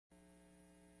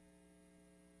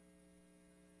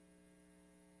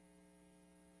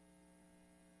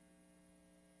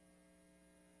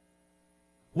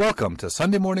Welcome to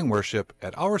Sunday morning worship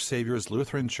at Our Savior's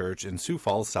Lutheran Church in Sioux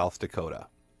Falls, South Dakota.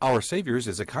 Our Savior's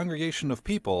is a congregation of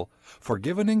people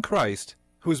forgiven in Christ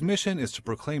whose mission is to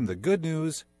proclaim the good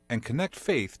news and connect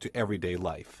faith to everyday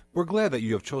life. We're glad that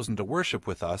you have chosen to worship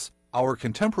with us. Our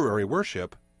contemporary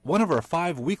worship, one of our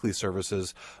 5 weekly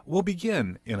services, will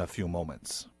begin in a few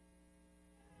moments.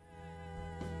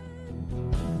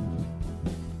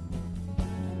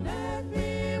 Let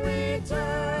me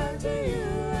return to you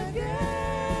again.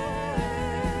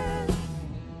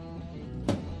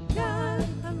 God,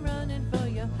 I'm running for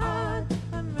your heart.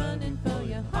 I'm running for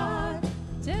your heart.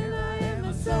 Till I am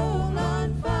a soul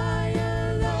on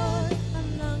fire, Lord.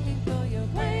 I'm longing for your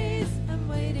ways. I'm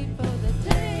waiting for the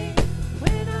day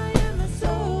when I am a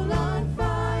soul on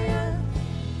fire.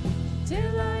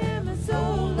 Till I am a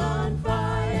soul on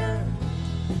fire.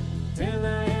 Till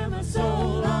I am a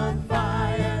soul on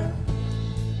fire.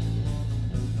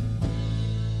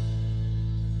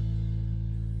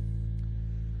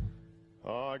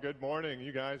 Good morning.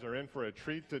 You guys are in for a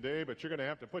treat today, but you're going to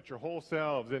have to put your whole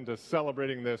selves into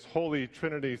celebrating this Holy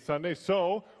Trinity Sunday.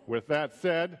 So, with that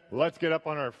said, let's get up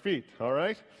on our feet, all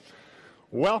right?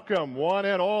 Welcome, one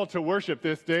and all, to worship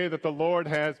this day that the Lord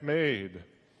has made.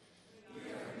 We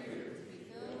are here to be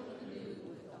filled anew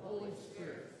with the Holy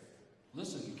Spirit.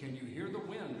 Listen, can you hear the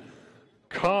wind?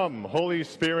 Come, Holy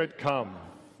Spirit, come.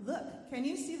 Look, can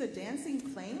you see the dancing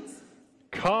flames?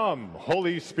 Come,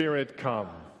 Holy Spirit, come.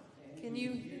 Can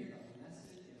you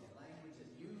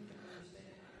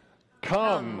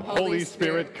Come, Holy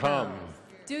Spirit, come.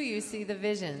 Do you see the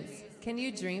visions? Can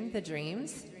you dream the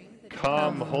dreams?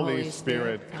 Come, Holy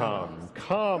Spirit, come.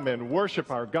 Come and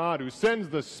worship our God who sends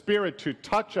the Spirit to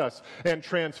touch us and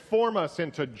transform us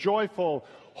into joyful,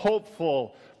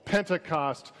 hopeful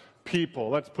Pentecost people.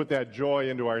 Let's put that joy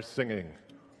into our singing.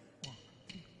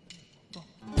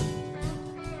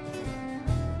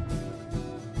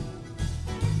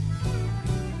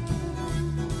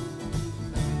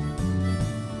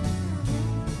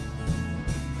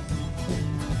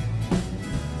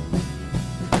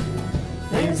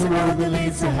 There's a road that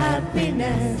leads to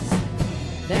happiness.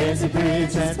 There's a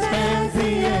bridge that spans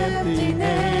the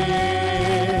emptiness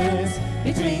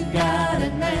between God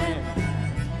and man.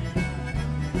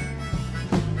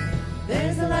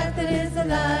 There's a light that is the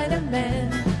light of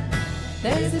man.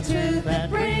 There's a truth that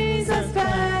brings us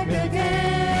back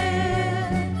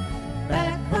again,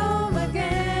 back home again.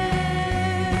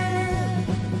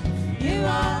 You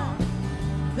are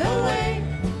the way,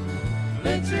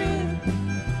 the truth,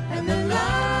 and the life.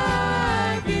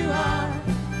 You are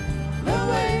the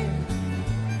way,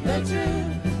 the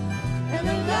truth, and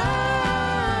the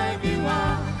life. You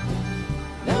are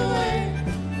the way,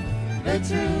 the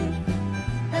truth,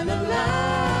 and the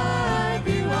life.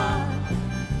 You are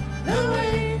the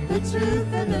way, the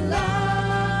truth, and the life.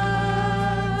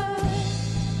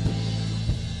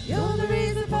 You're the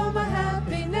reason for my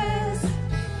happiness.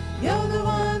 You're the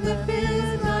one that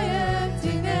fills my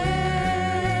emptiness.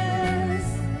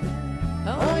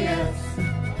 Oh yes.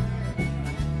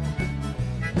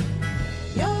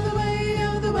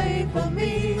 You're the way for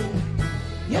me.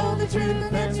 You're the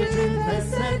truth, and the truth has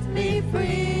set me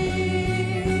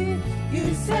free.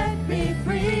 You set me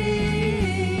free.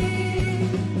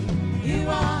 You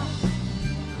are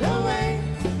the way,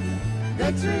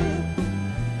 the truth,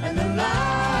 and the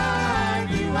life.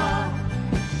 You are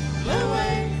the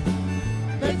way,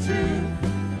 the truth,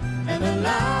 and the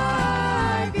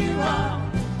life. You are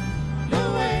the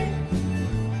way,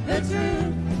 the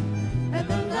truth, and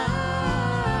the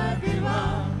life. You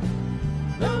are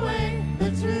the way,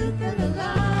 the truth, and the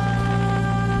life.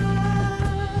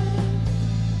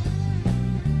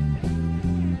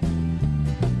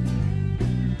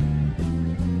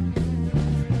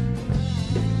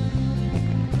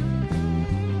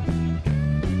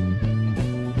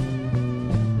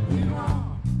 You are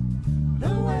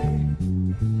the way,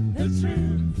 the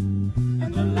truth,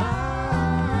 and the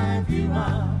life. You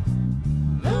are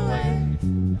the way,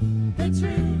 the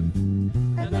truth,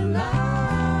 and the life.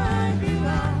 You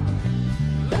are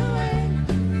the way,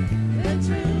 the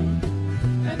truth,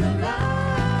 and the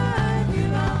life.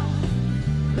 You are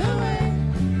the way,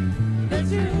 the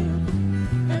truth,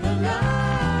 and the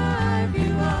life.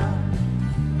 You are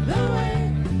the way,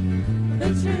 the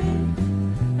truth,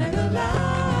 and the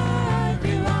life.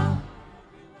 You are.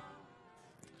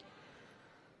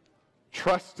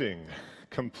 Trusting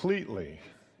completely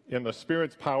in the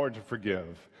Spirit's power to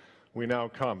forgive, we now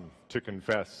come to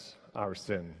confess our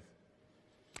sin.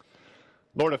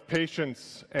 Lord of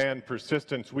patience and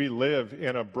persistence, we live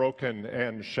in a broken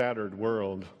and shattered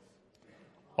world.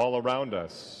 All around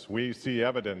us, we see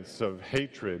evidence of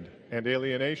hatred and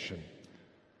alienation.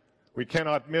 We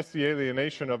cannot miss the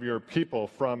alienation of your people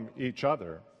from each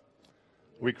other.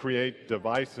 We create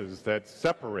devices that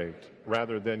separate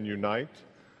rather than unite,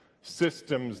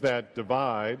 systems that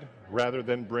divide rather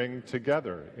than bring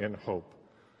together in hope.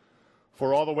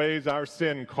 For all the ways our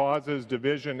sin causes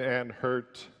division and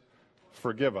hurt,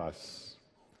 forgive us.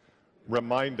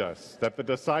 Remind us that the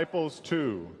disciples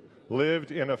too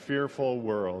lived in a fearful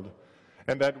world,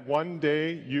 and that one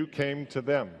day you came to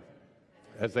them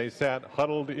as they sat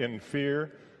huddled in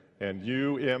fear, and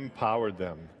you empowered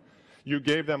them. You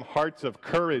gave them hearts of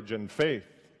courage and faith.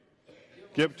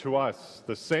 Give to us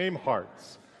the same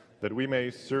hearts that we may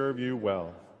serve you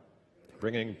well,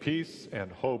 bringing peace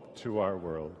and hope to our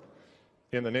world.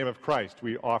 In the name of Christ,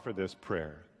 we offer this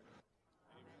prayer.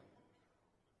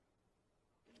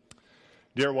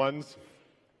 Dear ones,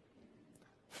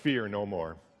 fear no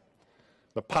more.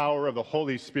 The power of the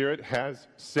Holy Spirit has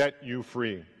set you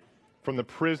free from the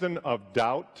prison of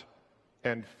doubt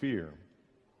and fear.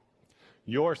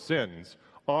 Your sins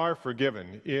are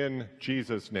forgiven in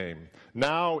Jesus' name.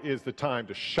 Now is the time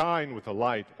to shine with the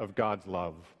light of God's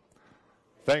love.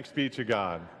 Thanks be to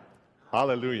God.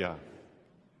 Hallelujah.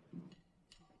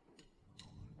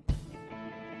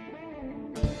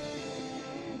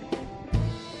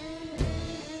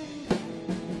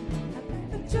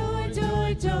 Joy,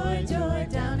 joy, joy, joy,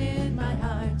 down in my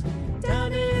heart,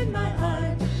 down in my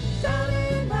heart, down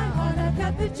in my heart. I've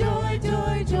got the joy,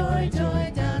 joy, joy,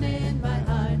 joy, down in my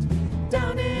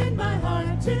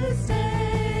heart to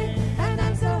stay. And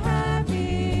I'm so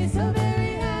happy, so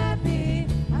very happy.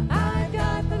 I've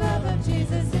got the love of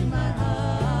Jesus in my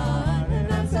heart.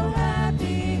 And I'm so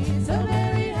happy, so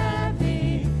very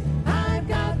happy. I've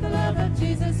got the love of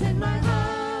Jesus in my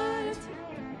heart.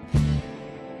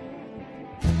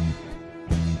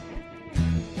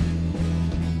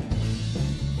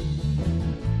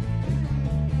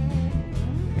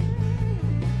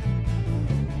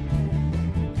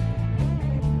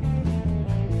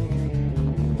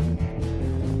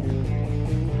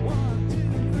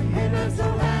 And I'm so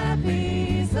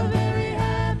happy, so very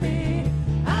happy.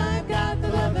 I've got the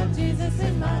love of Jesus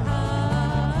in my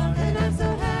heart. And I'm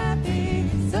so happy,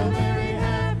 so very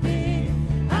happy.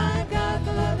 I've got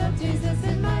the love of Jesus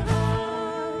in my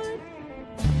heart.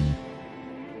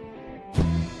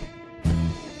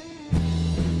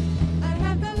 I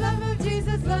have the love of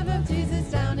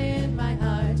Jesus down in my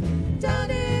heart.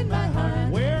 Down in my heart.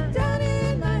 Where? Down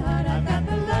in my heart. I've got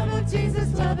the love of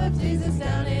Jesus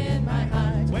down in my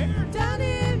heart. Where? Down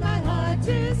in my heart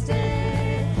to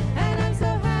stay. And I'm so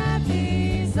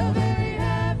happy, so very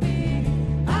happy.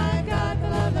 I got the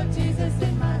love of Jesus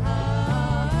in my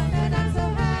heart. And I'm so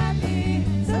happy,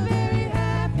 so very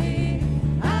happy.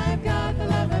 I've got the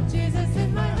love of Jesus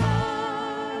in my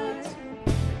heart.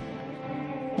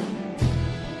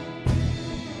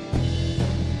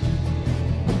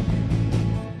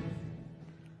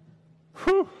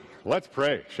 Whew. Let's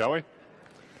pray, shall we?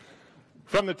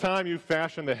 From the time you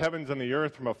fashioned the heavens and the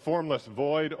earth from a formless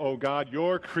void, O God,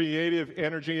 your creative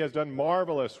energy has done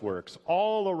marvelous works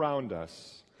all around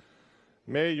us.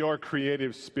 May your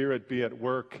creative spirit be at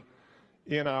work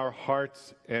in our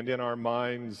hearts and in our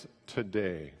minds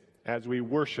today as we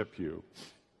worship you,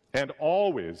 and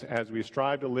always as we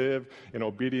strive to live in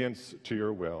obedience to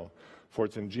your will. For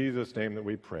it's in Jesus' name that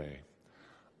we pray.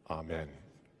 Amen.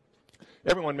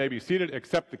 Everyone may be seated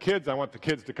except the kids. I want the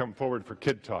kids to come forward for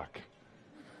Kid Talk.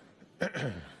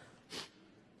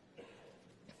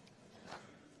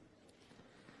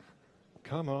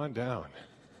 Come on down.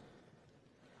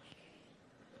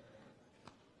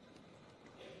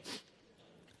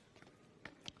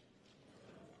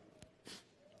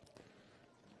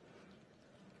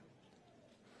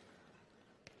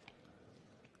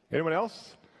 Anyone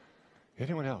else?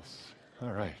 Anyone else?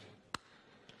 All right.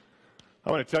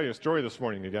 I want to tell you a story this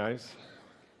morning, you guys.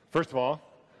 First of all,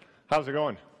 how's it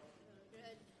going?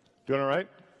 Doing all right?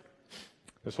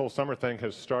 This whole summer thing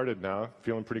has started now.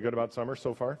 Feeling pretty good about summer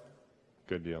so far?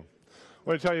 Good deal. I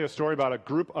want to tell you a story about a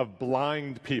group of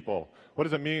blind people. What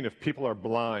does it mean if people are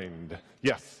blind?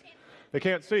 Yes, they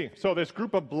can't see. So this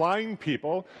group of blind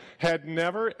people had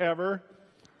never, ever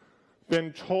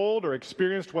been told or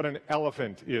experienced what an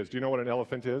elephant is. Do you know what an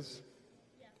elephant is?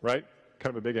 Yeah. Right?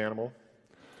 Kind of a big animal.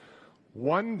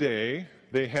 One day,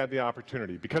 they had the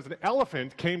opportunity because an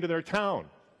elephant came to their town.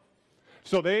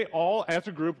 So they all, as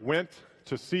a group, went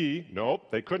to see.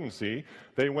 Nope, they couldn't see.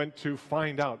 They went to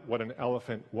find out what an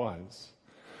elephant was.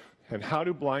 And how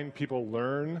do blind people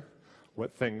learn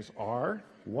what things are?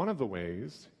 One of the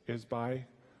ways is by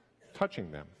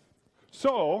touching them.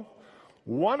 So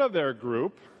one of their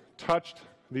group touched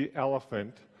the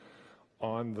elephant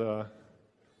on the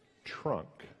trunk.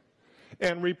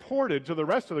 and reported to the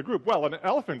rest of the group, well, an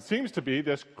elephant seems to be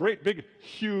this great big,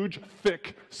 huge,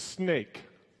 thick snake.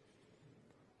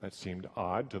 That seemed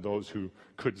odd to those who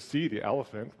could see the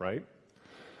elephant, right?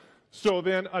 So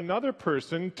then another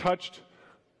person touched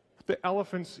the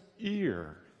elephant's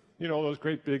ear. You know, those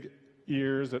great big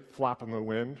ears that flap in the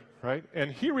wind, right?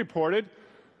 And he reported,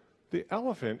 the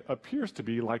elephant appears to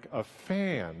be like a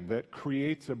fan that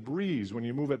creates a breeze when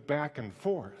you move it back and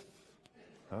forth.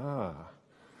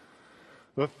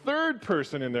 The third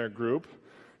person in their group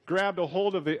grabbed a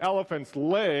hold of the elephant's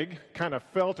leg, kind of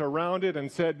felt around it,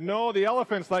 and said, no, the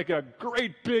elephant's like a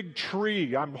great big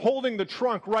tree. I'm holding the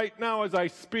trunk right now as I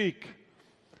speak.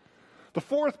 The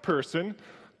fourth person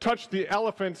touched the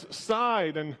elephant's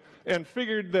side and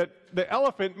figured that the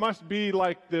elephant must be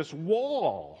like this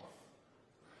wall.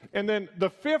 And then the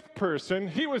fifth person,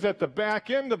 he was at the back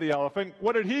end of the elephant.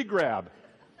 What did he grab?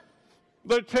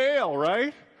 The tail,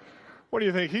 right? What do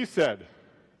you think he said?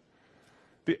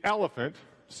 The elephant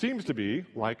seems to be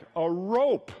like a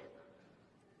rope.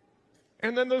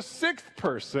 And then the sixth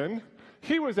person,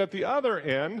 he was at the other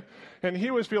end, and he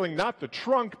was feeling not the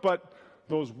trunk, but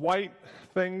those white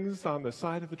things on the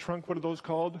side of the trunk. What are those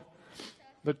called?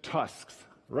 The tusks,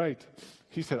 right.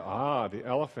 He said, the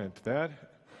elephant, that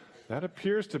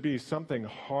appears to be something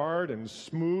hard and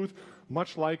smooth,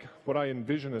 much like what I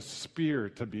envision a spear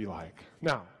to be like.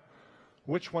 Now,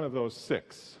 which one of those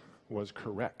six was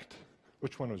correct?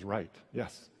 Which one was right?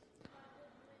 Yes.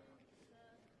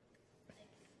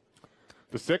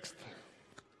 The sixth?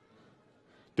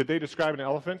 Did they describe an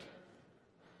elephant?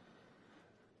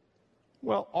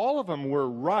 Well, all of them were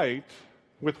right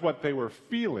with what they were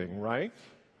feeling, right?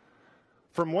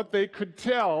 From what they could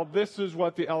tell, this is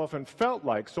what the elephant felt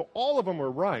like. So all of them were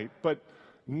right, but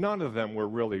none of them were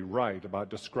really right about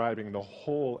describing the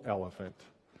whole elephant.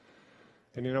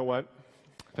 And you know what?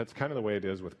 That's kind of the way it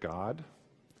is with God.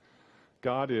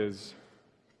 God is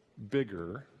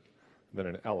bigger than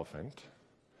an elephant.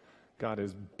 God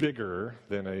is bigger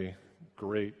than a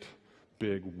great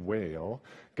big whale.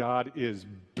 God is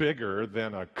bigger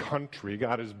than a country.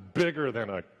 God is bigger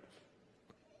than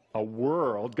a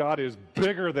world. God is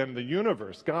bigger than the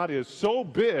universe. God is so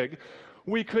big,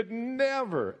 we could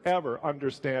never, ever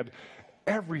understand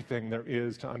everything there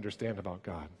is to understand about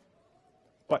God.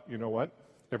 But you know what?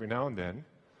 Every now and then,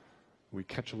 we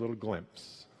catch a little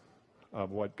glimpse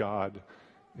of what God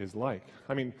is like.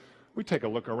 I mean, we take a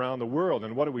look around the world,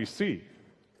 and what do we see?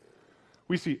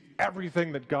 We see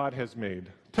everything that God has made.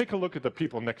 Take a look at the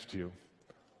people next to you.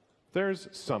 There's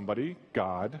somebody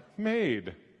God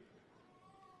made,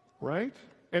 right?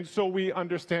 And so we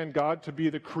understand God to be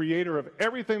the creator of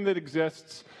everything that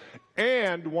exists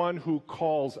and one who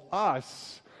calls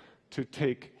us to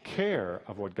take care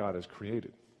of what God has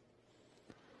created.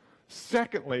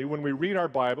 Secondly, when we read our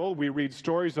Bible, we read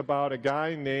stories about a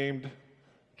guy named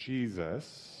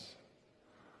Jesus,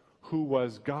 who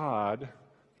was God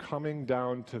coming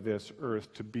down to this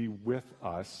earth to be with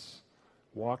us,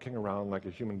 walking around like a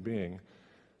human being,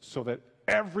 so that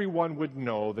everyone would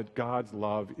know that God's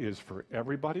love is for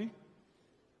everybody,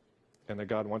 and that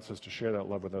God wants us to share that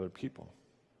love with other people.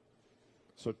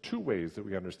 So 2 ways that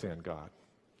we understand God.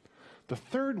 The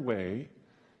third way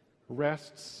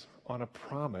rests on a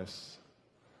promise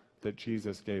that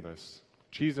Jesus gave us.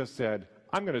 Jesus said,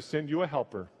 I'm going to send you a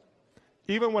helper.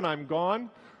 Even when I'm gone,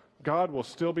 God will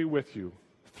still be with you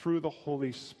through the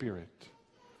Holy Spirit.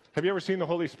 Have you ever seen the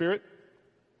Holy Spirit?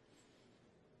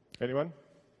 Anyone?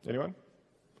 Anyone?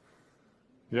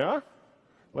 Yeah?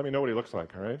 Let me know what he looks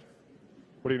like, all right?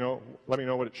 What do you know? Let me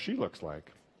know what she looks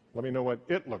like. Let me know what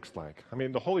it looks like. I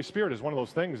mean, the Holy Spirit is one of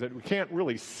those things that we can't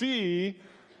really see,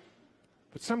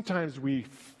 but sometimes we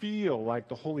feel like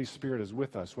the Holy Spirit is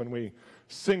with us when we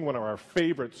sing one of our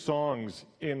favorite songs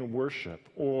in worship,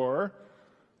 or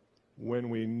when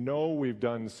we know we've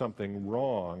done something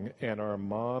wrong and our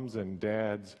moms and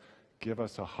dads give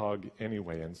us a hug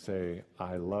anyway and say,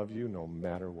 I love you no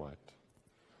matter what.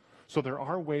 So there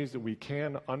are ways that we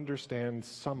can understand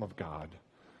some of God,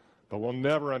 but we'll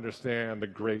never understand the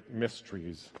great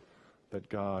mysteries that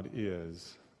God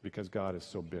is, because God is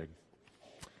so big.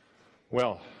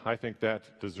 Well, I think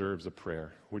that deserves a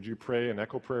prayer. Would you pray an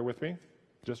echo prayer with me?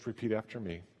 Just repeat after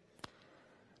me.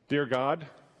 Dear God,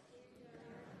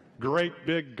 great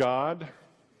big God,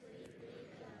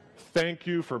 thank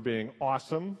you for being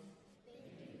awesome.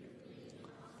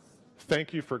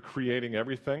 Thank you for creating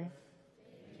everything.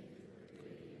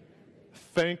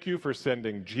 Thank you for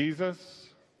sending Jesus.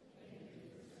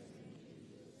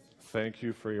 Thank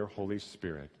you for your Holy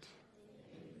Spirit.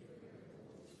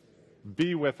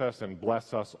 Be with us and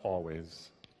bless us always.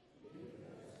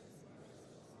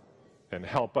 and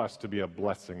help us to be a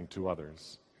blessing to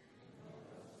others.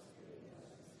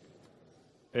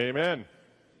 Amen.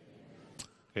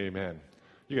 Amen.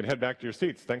 You can head back to your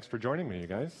seats. Thanks for joining me, you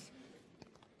guys.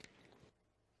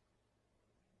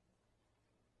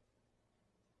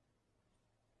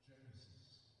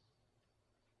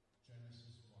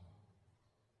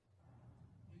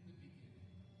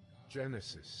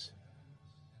 Genesis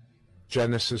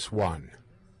 1.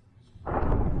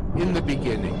 In the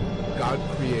beginning, God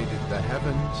created the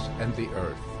heavens and the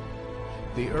earth.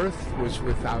 The earth was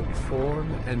without form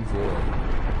and void,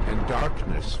 and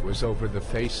darkness was over the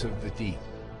face of the deep.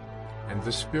 And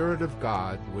the Spirit of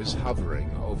God was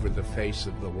hovering over the face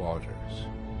of the waters.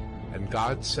 And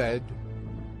God said,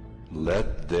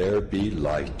 "Let there be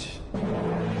light."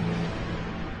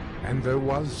 And there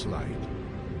was light.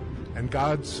 And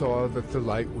God saw that the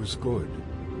light was good.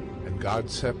 And God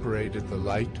separated the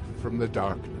light from the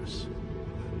darkness.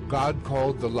 God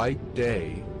called the light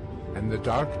day, and the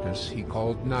darkness he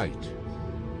called night.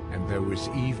 And there was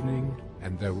evening,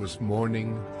 and there was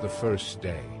morning the first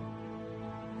day.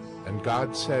 And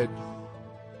God said,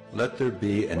 "Let there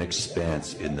be an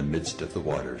expanse in the midst of the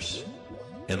waters,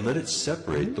 and let it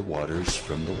separate the waters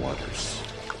from the waters."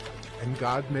 And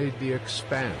God made the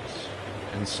expanse,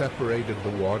 and separated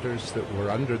the waters that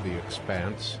were under the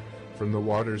expanse from the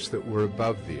waters that were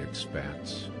above the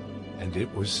expanse. And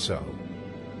it was so.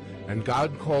 And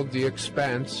God called the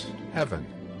expanse heaven.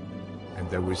 And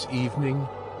there was evening,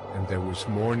 and there was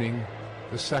morning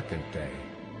the second day.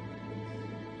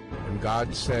 And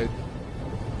God said,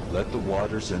 "Let the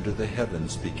waters under the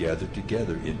heavens be gathered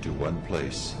together into one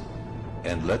place,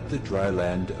 and let the dry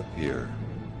land appear."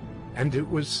 And it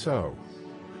was so.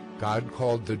 God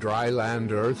called the dry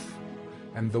land earth,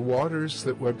 and the waters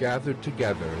that were gathered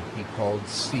together he called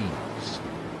seas.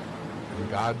 And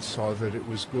God saw that it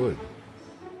was good.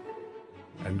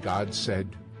 And God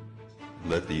said,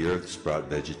 "Let the earth sprout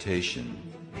vegetation,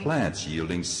 plants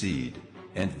yielding seed,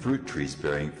 and fruit trees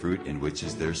bearing fruit in which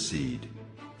is their seed,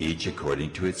 each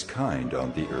according to its kind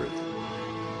on the earth."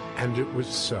 And it was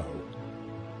so.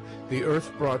 The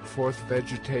earth brought forth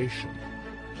vegetation,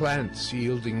 plants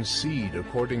yielding seed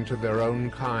according to their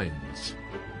own kinds,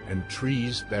 and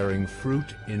trees bearing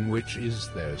fruit in which is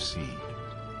their seed,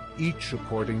 each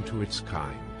according to its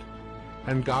kind.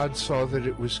 And God saw that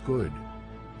it was good.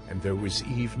 And there was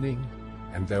evening,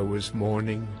 and there was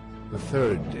morning the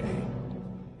third day.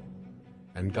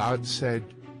 And God said,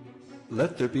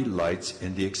 "Let there be lights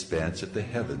in the expanse of the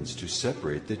heavens to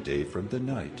separate the day from the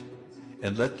night,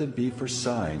 and let them be for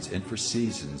signs and for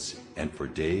seasons and for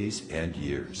days and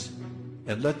years.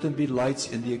 And let them be lights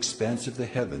in the expanse of the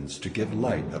heavens to give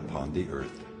light upon the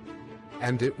earth."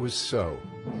 And it was so.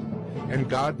 And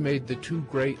God made the two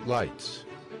great lights,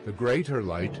 the greater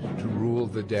light to rule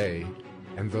the day,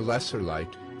 and the lesser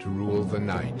light to rule the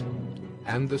night,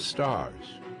 and the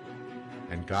stars.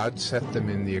 And God set them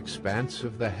in the expanse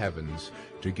of the heavens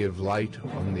to give light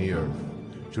on the earth,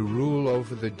 to rule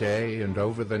over the day and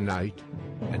over the night,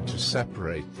 and to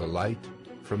separate the light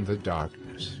from the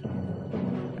darkness.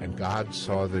 And God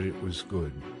saw that it was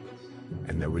good.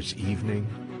 And there was evening,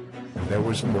 and there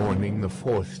was morning the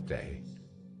fourth day.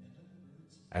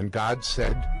 And God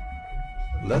said,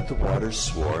 "Let the waters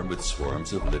swarm with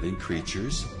swarms of living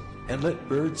creatures, and let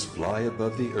birds fly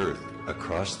above the earth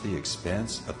across the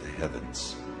expanse of the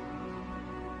heavens."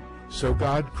 So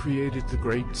God created the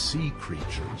great sea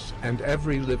creatures, and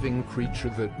every living creature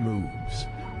that moves,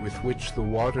 with which the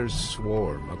waters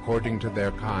swarm according to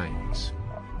their kinds,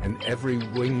 and every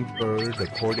winged bird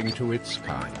according to its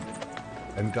kind.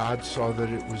 And God saw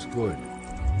that it was good.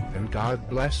 And God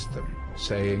blessed them,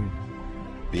 saying,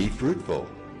 "Be fruitful,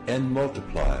 and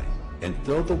multiply, and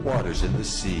fill the waters in the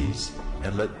seas,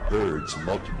 and let birds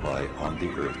multiply on the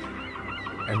earth."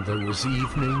 And there was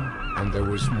evening, and there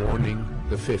was morning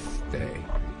the fifth day.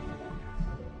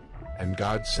 And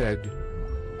God said,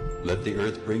 "Let the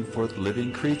earth bring forth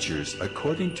living creatures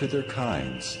according to their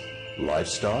kinds,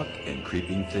 livestock and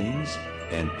creeping things,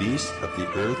 and beasts of the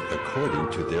earth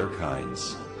according to their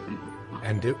kinds."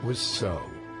 And it was so.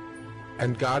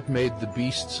 And God made the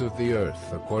beasts of the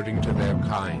earth according to their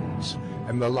kinds,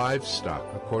 and the livestock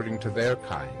according to their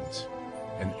kinds,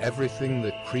 and everything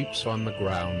that creeps on the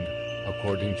ground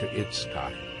according to its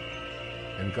kind.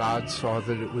 And God saw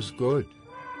that it was good.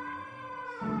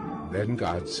 Then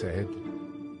God said,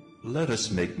 "Let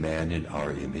us make man in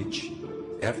our image,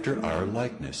 after our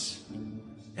likeness,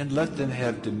 and let them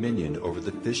have dominion over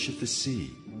the fish of the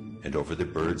sea, and over the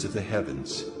birds of the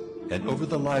heavens, and over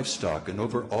the livestock, and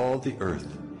over all the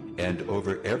earth, and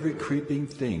over every creeping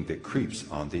thing that creeps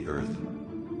on the earth."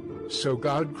 So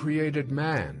God created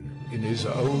man In his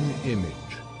own image,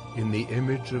 in the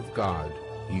image of God,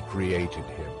 he created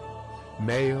him.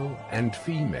 Male and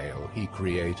female he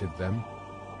created them,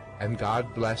 and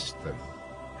God blessed them.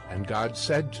 And God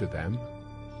said to them,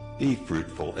 Be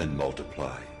fruitful and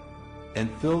multiply, and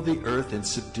fill the earth and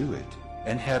subdue it,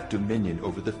 and have dominion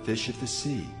over the fish of the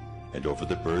sea, and over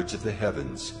the birds of the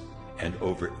heavens, and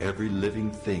over every living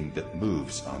thing that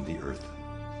moves on the earth.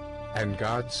 And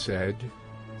God said,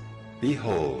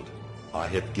 Behold, I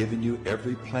have given you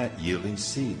every plant yielding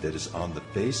seed that is on the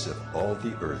face of all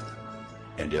the earth,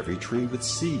 and every tree with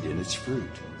seed in its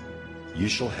fruit. You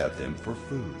shall have them for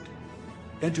food.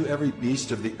 And to every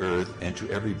beast of the earth, and to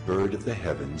every bird of the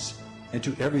heavens, and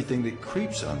to everything that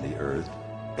creeps on the earth,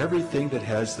 everything that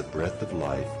has the breath of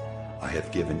life, I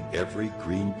have given every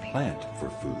green plant for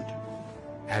food.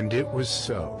 And it was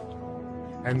so.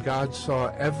 And God saw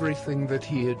everything that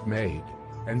he had made,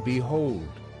 and behold,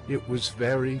 it was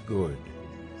very good.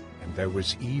 And there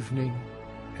was evening,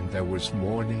 and there was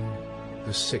morning,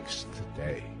 the sixth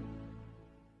day.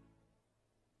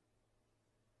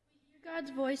 We hear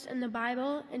God's voice in the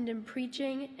Bible and in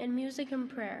preaching and music and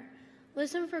prayer.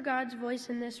 Listen for God's voice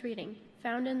in this reading,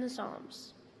 found in the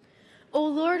Psalms. O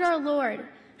Lord, our Lord,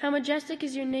 how majestic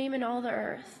is your name in all the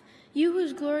earth. You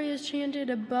whose glory is chanted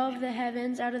above the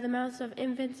heavens, out of the mouths of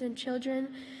infants and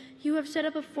children, you have set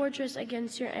up a fortress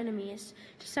against your enemies,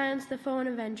 to silence the foe and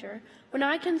avenger. When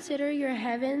I consider your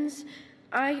heavens,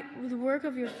 the work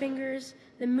of your fingers,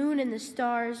 the moon and the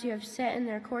stars you have set in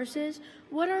their courses,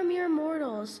 what are mere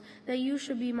mortals that you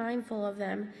should be mindful of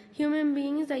them, human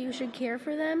beings that you should care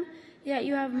for them? Yet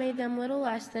you have made them little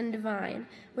less than divine.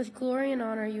 With glory and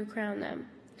honor you crown them.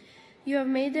 You have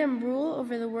made them rule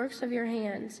over the works of your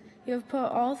hands. You have put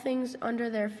all things under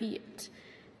their feet,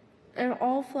 and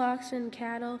all flocks and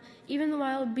cattle, even the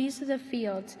wild beasts of the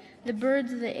fields, the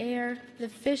birds of the air, the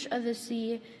fish of the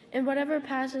sea, and whatever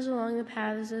passes along the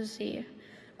paths of the sea.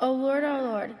 O Lord, our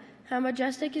Lord, how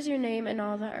majestic is your name in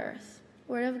all the earth.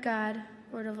 Word of God,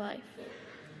 word of life.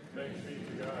 Thanks be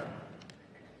to God.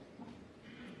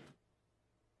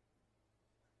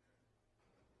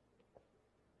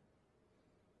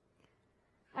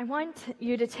 I want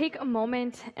you to take a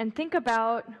moment and think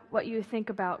about what you think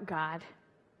about God.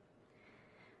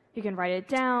 You can write it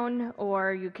down,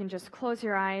 or you can just close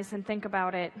your eyes and think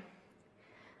about it.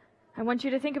 I want you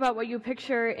to think about what you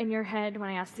picture in your head when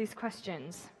I ask these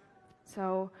questions.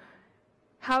 So,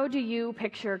 how do you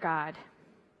picture God?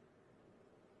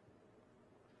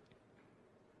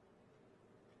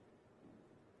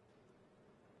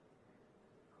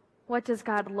 What does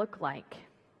God look like?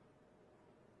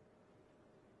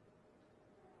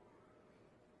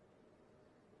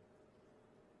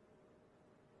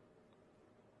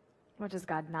 What does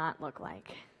God not look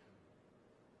like?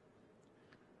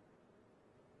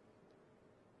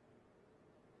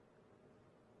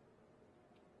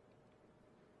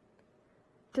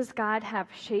 Does God have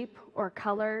shape or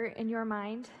color in your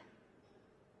mind?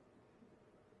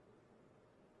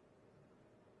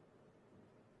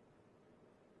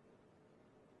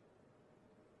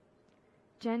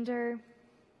 Gender?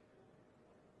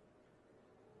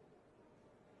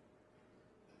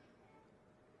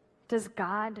 Does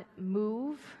God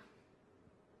move?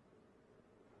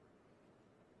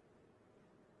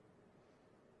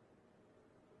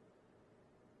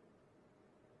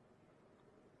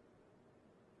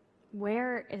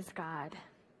 Where is God?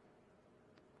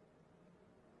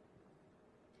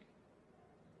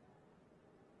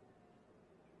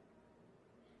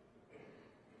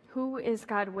 Who is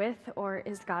God with, or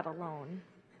is God alone?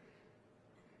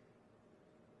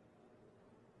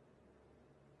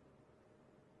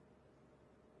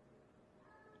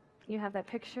 You have that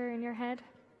picture in your head?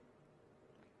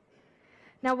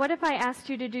 Now, what if I asked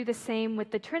you to do the same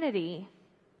with the Trinity?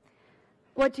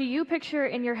 What do you picture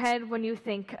in your head when you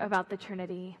think about the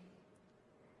Trinity?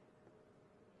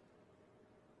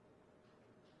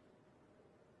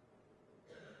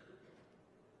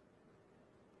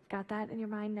 Got that in your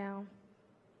mind now?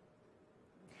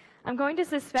 I'm going to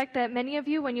suspect that many of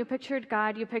you, when you pictured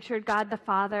God the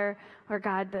Father or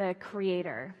God the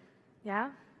Creator. Yeah?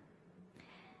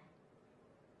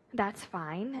 That's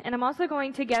fine. And I'm also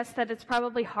going to guess that it's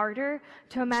probably harder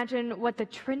to imagine what the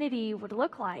Trinity would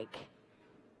look like.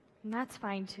 And that's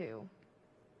fine too.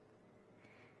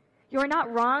 You're not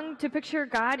wrong to picture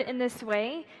God in this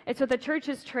way. It's what the church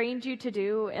has trained you to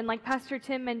do. And like Pastor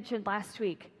Tim mentioned last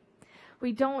week,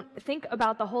 we don't think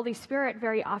about the Holy Spirit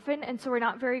very often, and so we're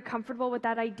not very comfortable with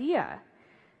that idea.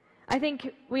 I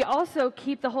think we also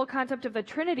keep the whole concept of the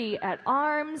Trinity at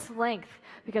arm's length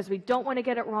because we don't want to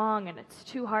get it wrong and it's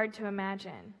too hard to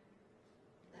imagine.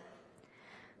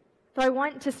 So I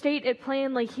want to state it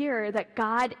plainly here that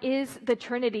God is the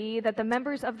Trinity, that the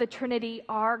members of the Trinity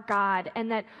are God,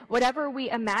 and that whatever we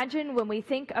imagine when we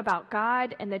think about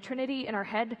God and the Trinity in our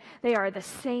head, they are the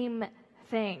same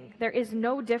thing. There is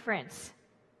no difference.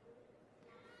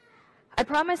 I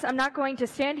promise I'm not going to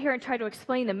stand here and try to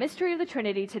explain the mystery of the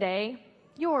Trinity today.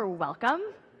 You're welcome.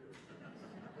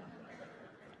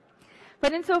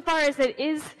 But insofar as it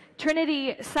is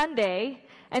Trinity Sunday,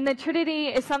 and the Trinity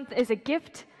is a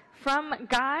gift from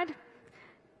God,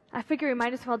 I figure we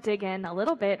might as well dig in a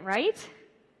little bit, right?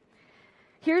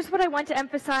 Here's what I want to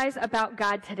emphasize about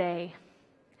God today.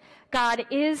 God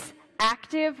is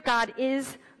active, God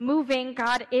is moving,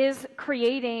 God is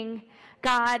creating,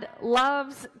 God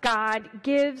loves, God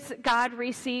gives, God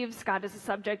receives, God is the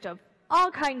subject of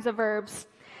all kinds of verbs.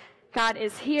 God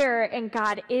is here and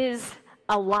God is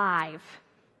alive.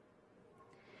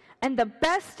 And the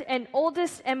best and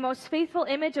oldest and most faithful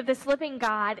image of this living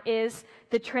God is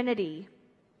the Trinity.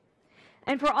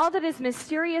 And for all that is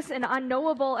mysterious and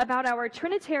unknowable about our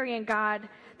Trinitarian God,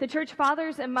 the church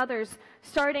fathers and mothers,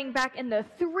 starting back in the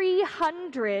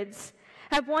 300s,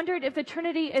 have wondered if the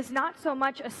Trinity is not so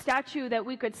much a statue that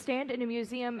we could stand in a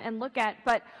museum and look at,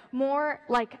 but more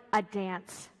like a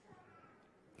dance.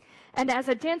 And as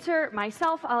a dancer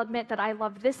myself, I'll admit that I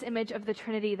love this image of the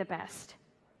Trinity the best.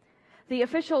 The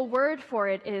official word for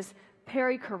it is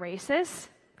perichoresis.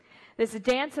 This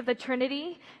dance of the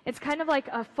Trinity, it's kind of like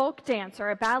a folk dance or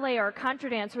a ballet or a contra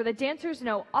dance where the dancers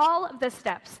know all of the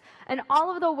steps and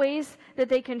all of the ways that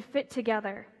they can fit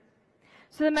together.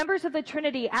 So the members of the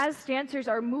Trinity as dancers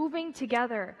are moving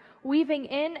together, weaving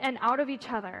in and out of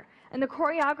each other. And the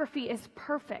choreography is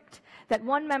perfect, that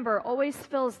one member always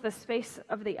fills the space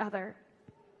of the other.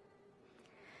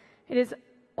 It is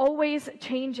always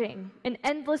changing, an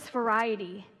endless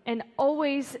variety, and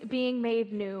always being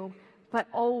made new, but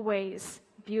always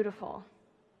beautiful.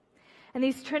 And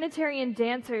these Trinitarian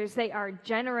dancers, they are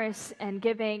generous and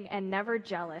giving and never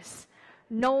jealous.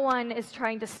 No one is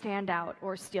trying to stand out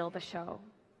or steal the show.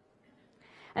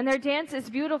 And their dance is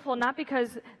beautiful not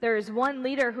because there is one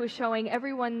leader who's showing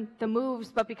everyone the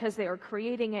moves, but because they are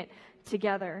creating it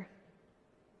together.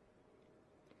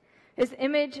 This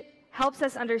image helps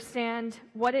us understand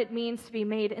what it means to be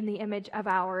made in the image of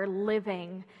our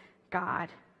living God.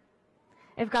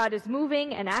 If God is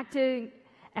moving and acting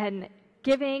and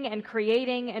giving and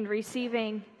creating and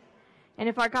receiving, and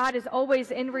if our God is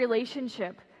always in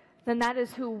relationship, then that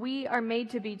is who we are made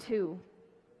to be too.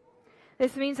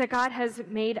 This means that God has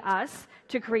made us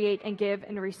to create and give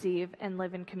and receive and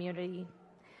live in community.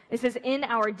 This is in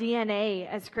our DNA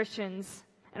as Christians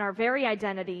and our very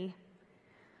identity.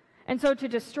 And so to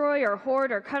destroy or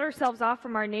hoard or cut ourselves off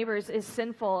from our neighbors is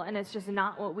sinful, and it's just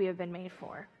not what we have been made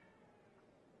for.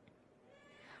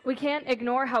 We can't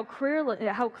ignore how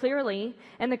clearly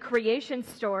in the creation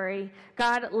story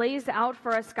God lays out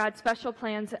for us God's special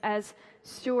plans as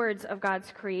stewards of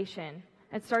God's creation.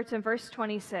 It starts in verse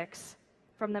 26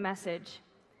 from the Message.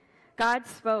 God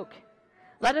spoke,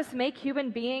 "Let us make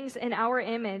human beings in our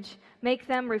image, make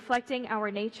them reflecting our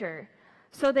nature,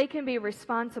 so they can be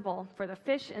responsible for the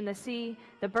fish in the sea,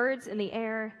 the birds in the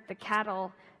air, the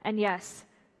cattle, and yes,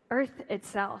 earth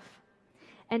itself,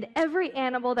 and every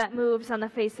animal that moves on the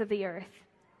face of the earth."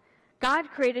 God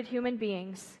created human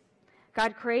beings.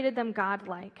 God created them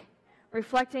godlike,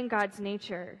 reflecting God's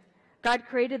nature. God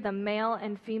created them male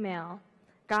and female.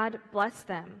 God blessed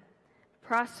them.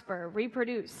 Prosper,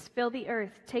 reproduce, fill the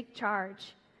earth, take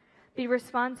charge. Be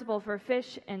responsible for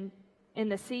fish in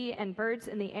the sea and birds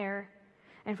in the air,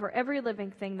 and for every living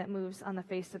thing that moves on the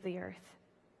face of the earth.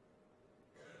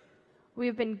 We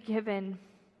have been given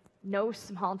no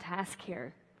small task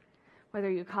here, whether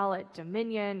you call it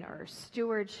dominion or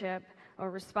stewardship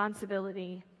or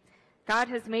responsibility. God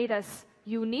has made us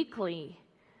uniquely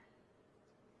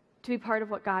to be part of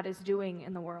what God is doing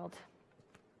in the world.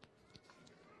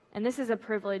 And this is a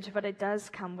privilege, but it does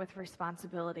come with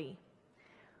responsibility.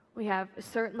 We have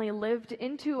certainly lived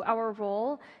into our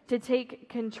role to take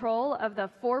control of the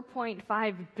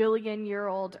 4.5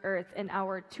 billion-year-old Earth in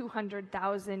our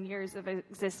 200,000 years of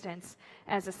existence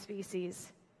as a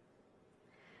species.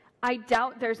 I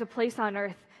doubt there's a place on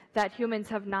Earth that humans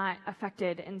have not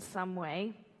affected in some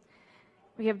way.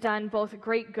 We have done both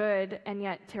great good and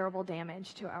yet terrible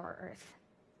damage to our Earth.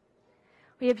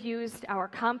 We have used our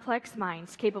complex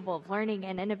minds capable of learning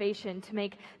and innovation to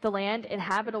make the land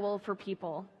inhabitable for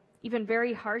people, even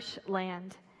very harsh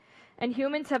land. And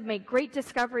humans have made great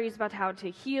discoveries about how to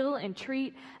heal and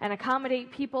treat and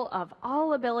accommodate people of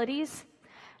all abilities,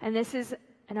 and this is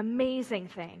an amazing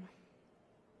thing.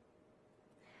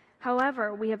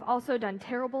 However, we have also done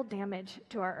terrible damage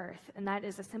to our earth, and that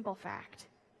is a simple fact.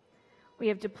 We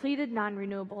have depleted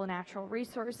non-renewable natural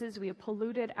resources, we have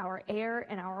polluted our air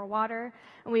and our water,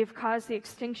 and we have caused the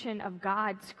extinction of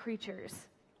God's creatures.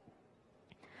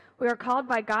 We are called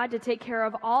by God to take care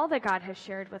of all that God has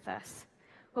shared with us.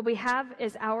 What we have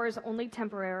is ours only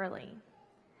temporarily.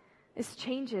 This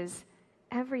changes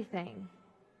everything.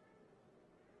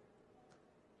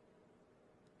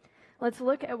 Let's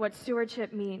look at what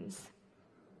stewardship means.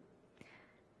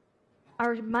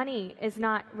 Our money is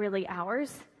not really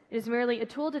ours. It is merely a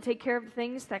tool to take care of the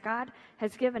things that God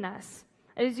has given us.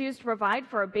 It is used to provide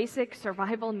for our basic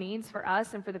survival needs for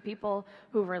us and for the people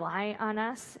who rely on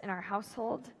us in our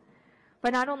household.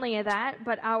 But not only that,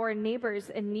 but our neighbors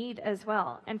in need as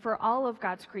well, and for all of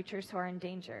God's creatures who are in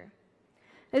danger.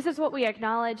 This is what we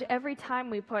acknowledge every time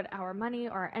we put our money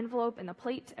or our envelope in the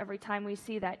plate, every time we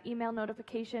see that email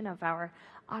notification of our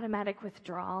automatic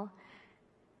withdrawal.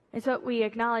 It's what we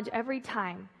acknowledge every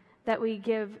time that we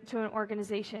give to an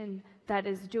organization that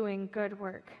is doing good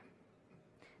work.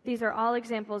 These are all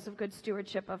examples of good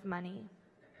stewardship of money.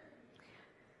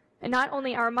 And not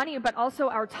only our money, but also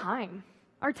our time.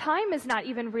 Our time is not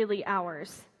even really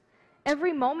ours.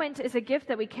 Every moment is a gift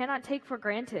that we cannot take for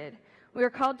granted. We are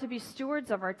called to be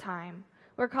stewards of our time.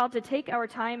 We're called to take our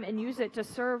time and use it to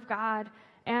serve God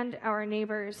and our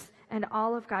neighbors and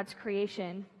all of God's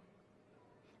creation.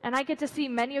 And I get to see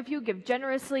many of you give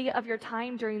generously of your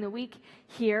time during the week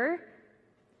here.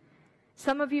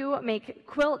 Some of you make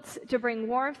quilts to bring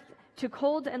warmth to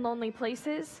cold and lonely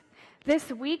places.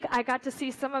 This week, I got to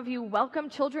see some of you welcome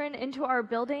children into our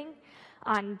building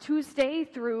on Tuesday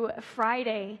through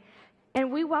Friday.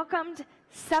 And we welcomed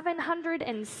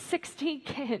 760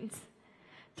 kids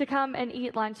to come and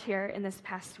eat lunch here in this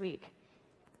past week.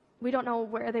 We don't know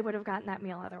where they would have gotten that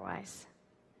meal otherwise.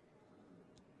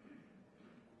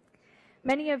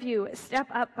 Many of you step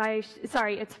up by,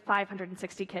 sorry, it's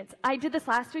 560 kids. I did this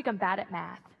last week, I'm bad at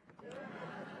math.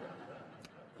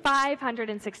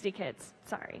 560 kids,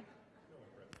 sorry.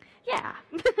 Yeah,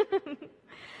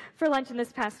 for lunch in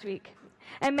this past week.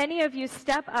 And many of you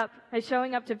step up by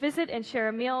showing up to visit and share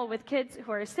a meal with kids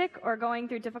who are sick or going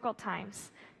through difficult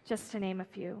times, just to name a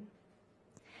few.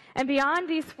 And beyond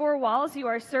these four walls, you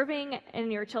are serving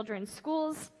in your children's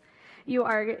schools, you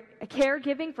are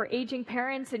caregiving for aging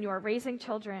parents, and you are raising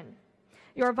children.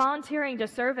 You are volunteering to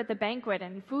serve at the banquet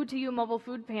and Food to You mobile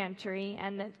food pantry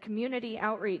and the community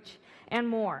outreach and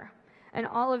more. And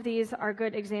all of these are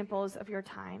good examples of your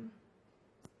time.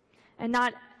 And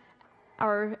not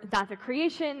the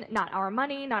creation, not our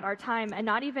money, not our time, and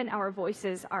not even our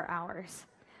voices are ours.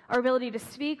 Our ability to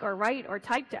speak or write or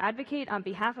type to advocate on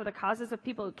behalf of the causes of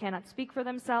people who cannot speak for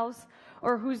themselves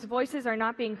or whose voices are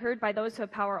not being heard by those who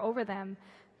have power over them,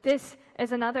 this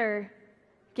is another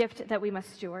gift that we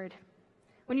must steward.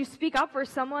 When you speak up for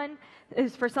someone,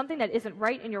 is for something that isn't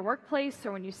right in your workplace,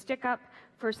 or when you stick up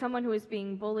for someone who is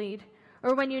being bullied,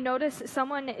 or when you notice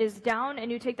someone is down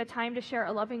and you take the time to share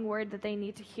a loving word that they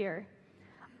need to hear.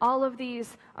 All of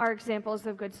these are examples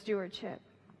of good stewardship.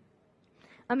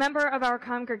 A member of our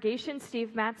congregation,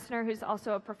 Steve Matzner, who's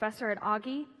also a professor at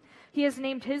Augie, he has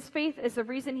named his faith as the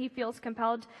reason he feels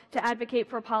compelled to advocate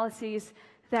for policies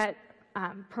that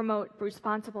promote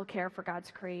responsible care for God's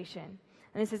creation.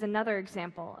 And this is another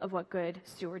example of what good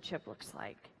stewardship looks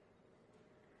like.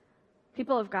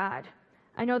 People of God,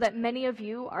 I know that many of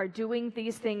you are doing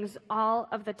these things all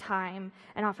of the time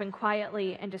and often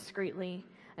quietly and discreetly.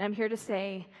 And I'm here to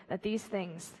say that these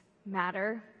things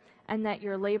matter and that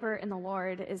your labor in the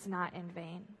Lord is not in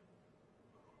vain.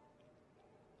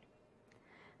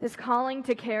 This calling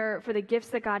to care for the gifts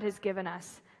that God has given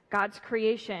us, God's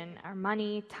creation, our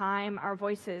money, time, our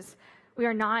voices, we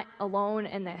are not alone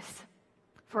in this.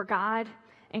 For God,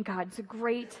 in God's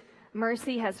great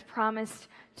mercy, has promised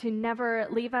to never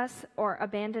leave us or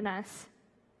abandon us.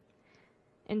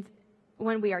 And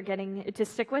when we are to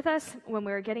stick with us, when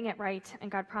we are getting it right,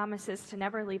 and God promises to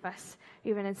never leave us,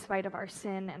 even in spite of our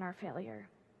sin and our failure.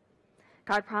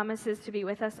 God promises to be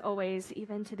with us always,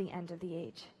 even to the end of the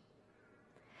age.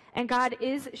 And God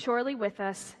is surely with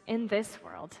us in this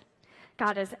world.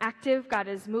 God is active, God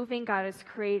is moving, God is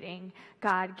creating,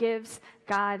 God gives,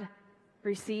 God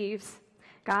receives,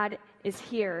 God is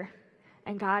here,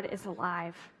 and God is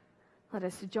alive. Let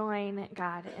us join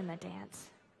God in the dance.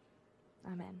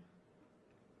 Amen.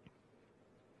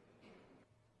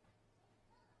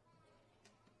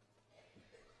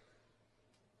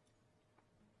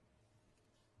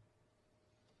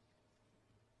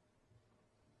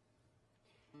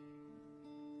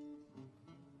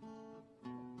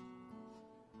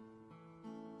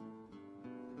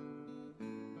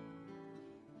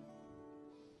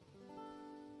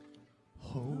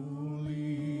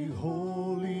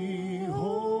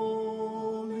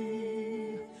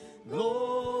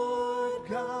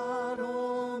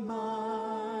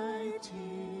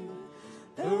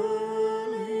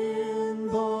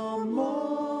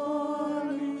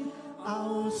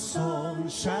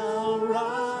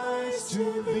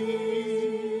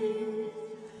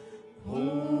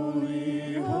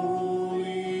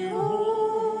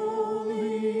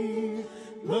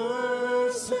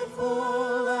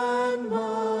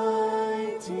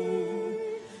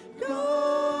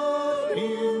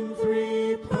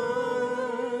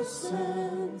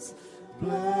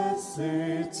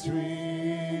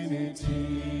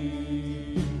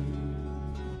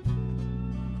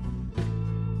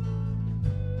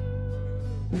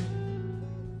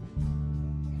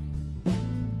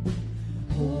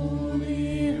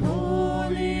 Holy,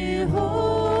 holy,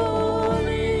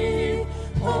 holy,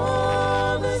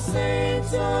 all the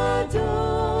saints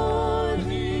adore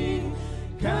thee,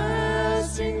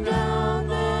 casting down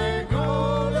thy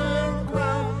golden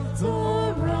crowns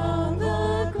around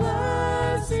the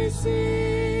glassy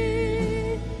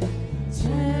sea.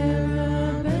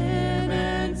 Cherubim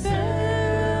and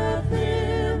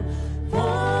seraphim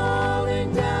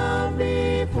falling down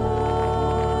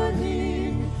before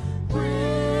thee,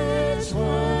 which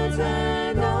words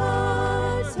and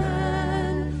arts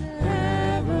and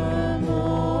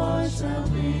evermore shall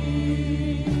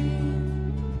be.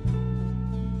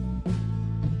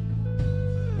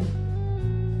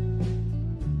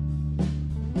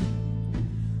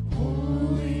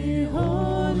 Holy,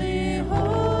 holy,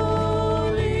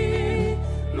 holy,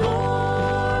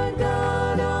 Lord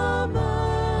God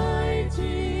Almighty,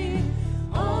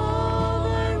 all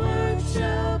thy works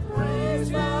shall praise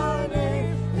thy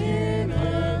name in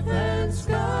earth and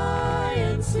sky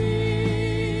and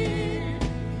sea.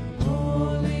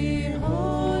 Holy,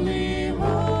 holy,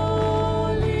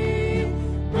 holy,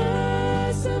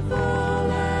 merciful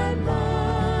and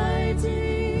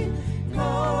mighty,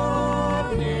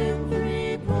 God in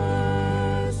three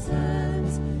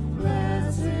persons,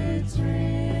 blessed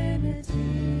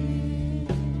Trinity.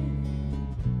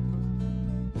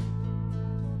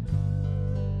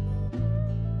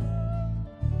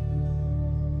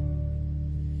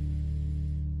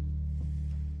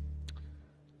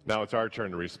 Now it's our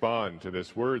turn to respond to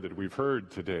this word that we've heard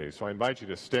today. So I invite you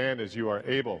to stand as you are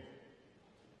able.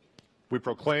 We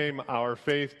proclaim our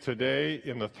faith today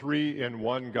in the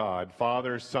three-in-one God,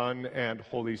 Father, Son, and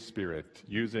Holy Spirit,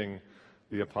 using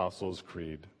the Apostles'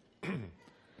 Creed.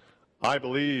 I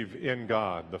believe in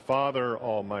God, the Father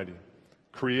Almighty,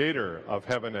 creator of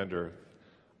heaven and earth.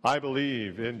 I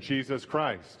believe in Jesus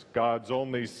Christ, God's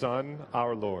only Son,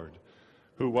 our Lord,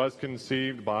 who was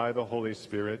conceived by the Holy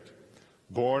Spirit,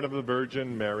 born of the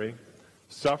Virgin Mary,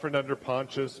 suffered under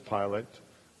Pontius Pilate,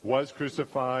 was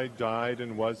crucified, died,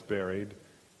 and was buried.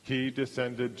 He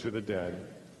descended to the dead.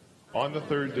 On the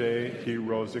third day he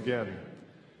rose again.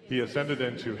 He ascended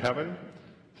into heaven.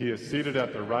 He is seated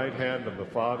at the right hand of the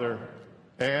Father,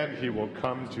 and he will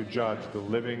come to judge the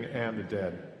living and the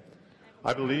dead.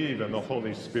 I believe in the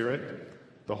Holy Spirit,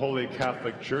 the Holy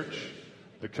Catholic Church,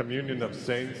 the communion of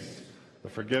saints, the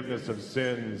forgiveness of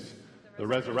sins, the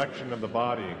resurrection of the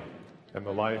body, and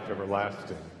the life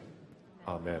everlasting.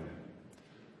 Amen.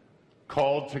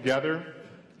 Called together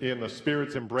in the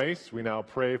Spirit's embrace, we now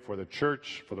pray for the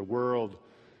church, for the world,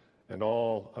 and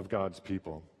all of God's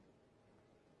people.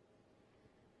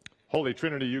 Holy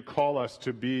Trinity, you call us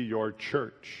to be your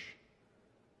church.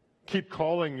 Keep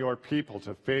calling your people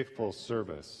to faithful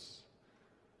service.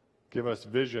 Give us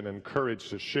vision and courage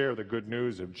to share the good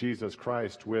news of Jesus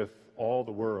Christ with all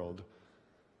the world.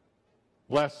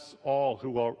 Bless all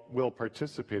who will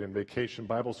participate in Vacation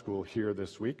Bible School here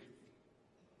this week.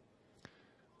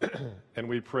 And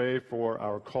we pray for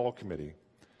our call committee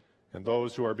and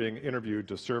those who are being interviewed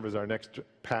to serve as our next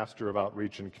pastor of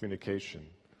outreach and communication.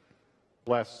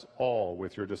 Bless all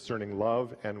with your discerning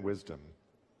love and wisdom.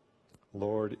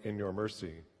 Lord, in your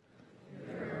mercy.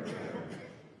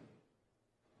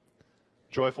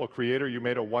 Joyful Creator, you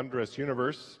made a wondrous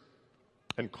universe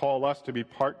and call us to be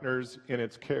partners in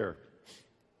its care.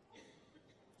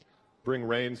 Bring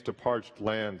rains to parched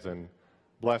lands and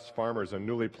bless farmers and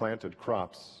newly planted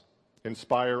crops.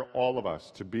 Inspire all of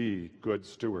us to be good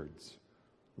stewards.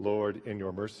 Lord, in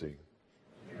your mercy.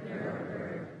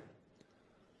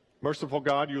 Merciful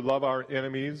God, you love our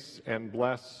enemies and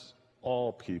bless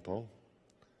all people.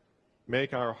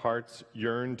 Make our hearts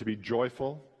yearn to be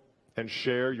joyful and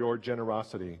share your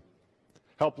generosity.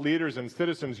 Help leaders and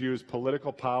citizens use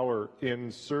political power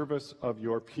in service of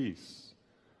your peace.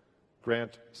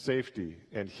 Grant safety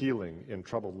and healing in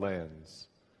troubled lands.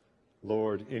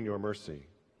 Lord, in your mercy.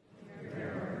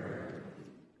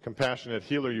 Compassionate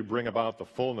healer, you bring about the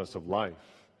fullness of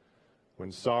life.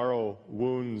 When sorrow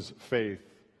wounds faith,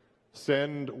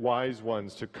 send wise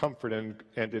ones to comfort and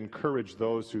encourage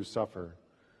those who suffer.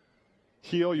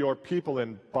 Heal your people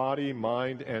in body,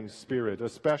 mind, and spirit,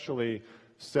 especially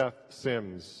Seth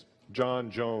Sims, John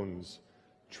Jones,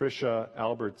 Tricia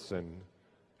Albertson,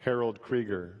 Harold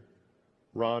Krieger,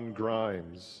 Ron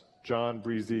Grimes, John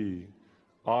Breezy,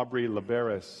 Aubrey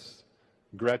Laberis,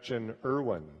 Gretchen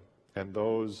Irwin, and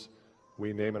those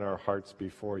we name in our hearts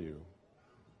before you.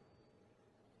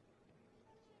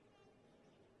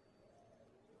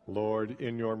 Lord,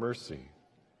 in your mercy.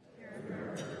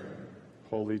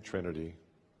 Holy Trinity,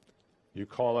 you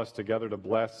call us together to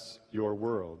bless your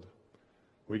world.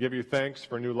 We give you thanks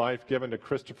for new life given to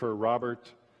Christopher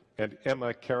Robert and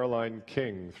Emma Caroline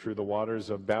King through the waters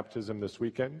of baptism this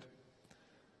weekend.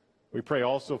 We pray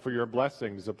also for your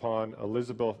blessings upon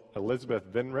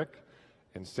Elizabeth Vinrick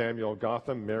and Samuel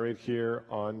Gotham, married here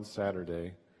on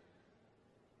Saturday.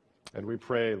 And we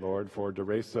pray, Lord, for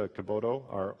Deresa Caboto,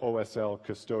 our OSL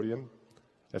custodian,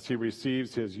 as he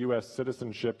receives his U.S.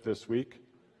 citizenship this week,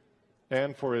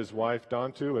 and for his wife,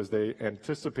 Dantu, as they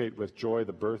anticipate with joy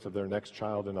the birth of their next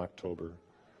child in October.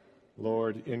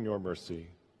 Lord, in your mercy.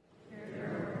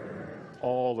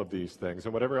 All of these things,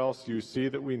 and whatever else you see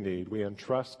that we need, we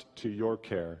entrust to your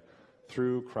care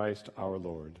through Christ our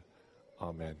Lord.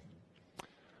 Amen.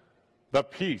 The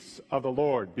peace of the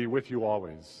Lord be with you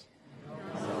always.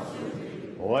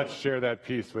 Let's share that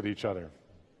peace with each other.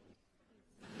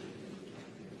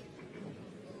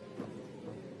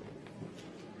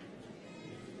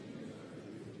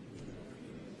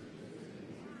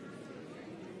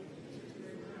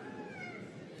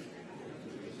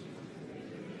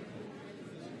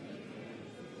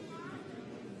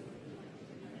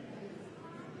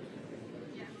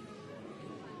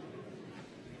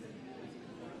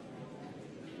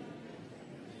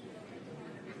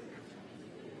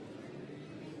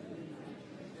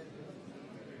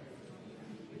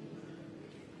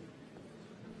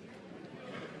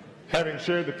 Having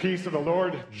shared the peace of the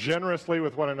Lord generously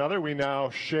with one another, we now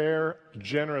share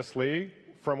generously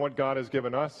from what God has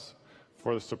given us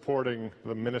for supporting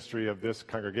the ministry of this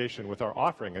congregation with our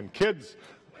offering. And kids,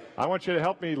 I want you to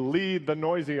help me lead the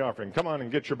noisy offering. Come on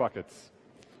and get your buckets.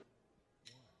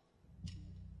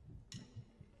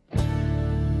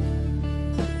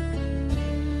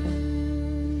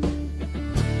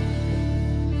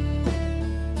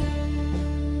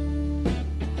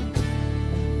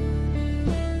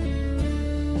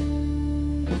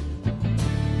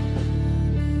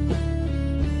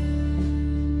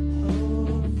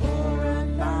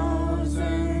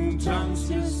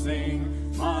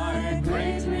 My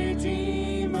great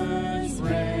Redeemer's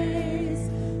race.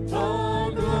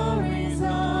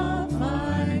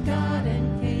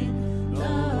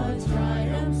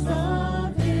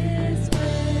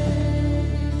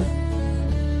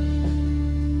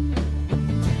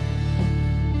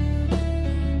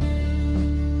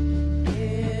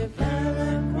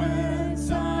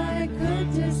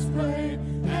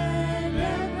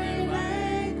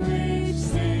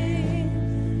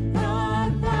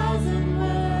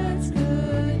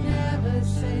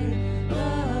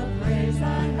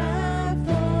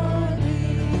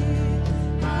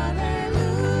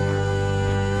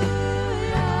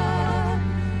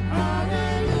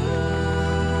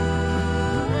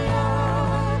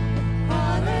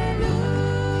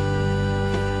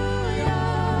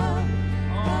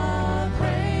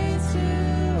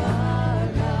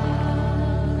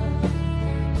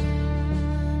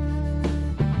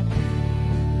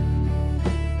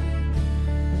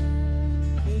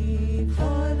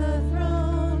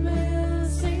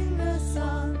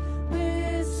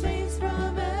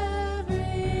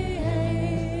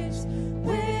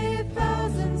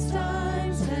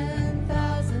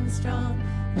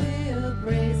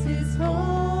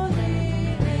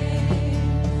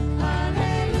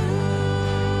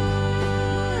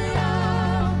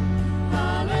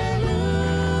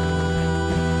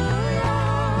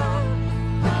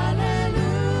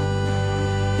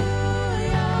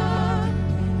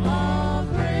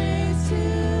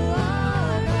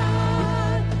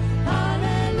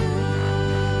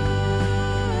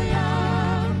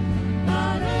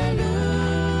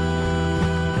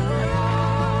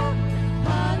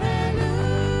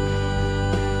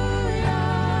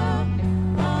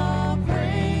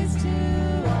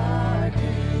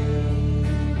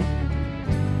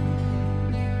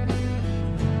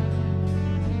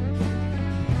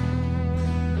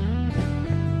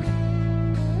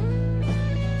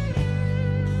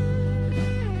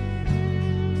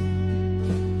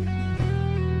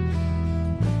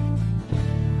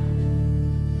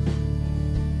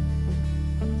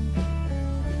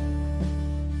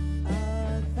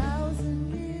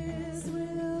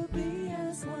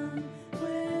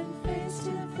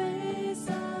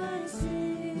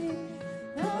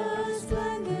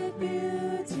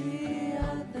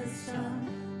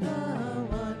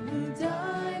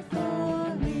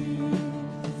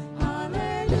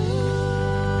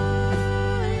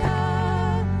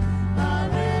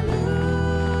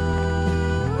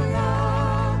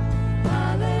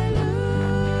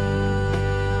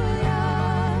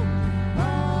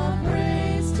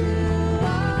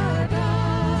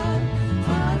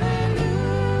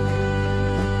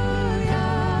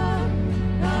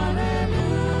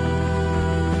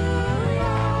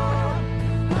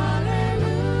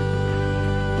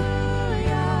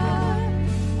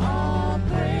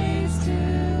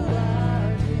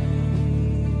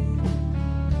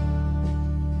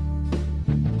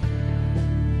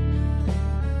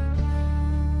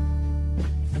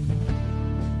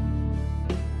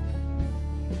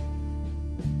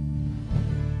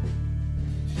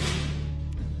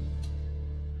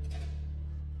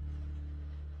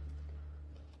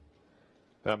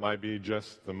 That might be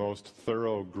just the most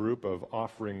thorough group of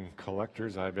offering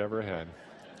collectors I've ever had.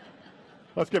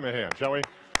 Let's give them a hand, shall we?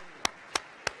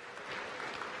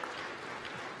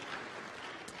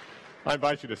 I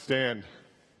invite you to stand.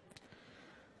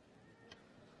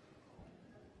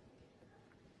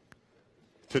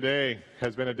 Today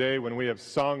has been a day when we have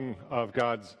sung of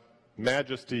God's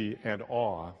majesty and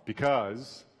awe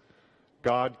because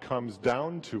God comes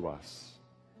down to us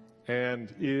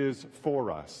and is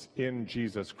for us in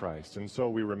Jesus Christ. And so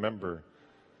we remember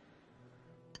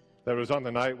that it was on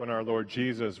the night when our Lord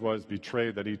Jesus was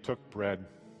betrayed that he took bread.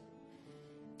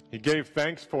 He gave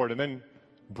thanks for it and then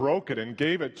broke it and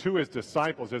gave it to his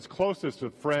disciples, his closest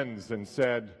of friends, and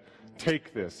said,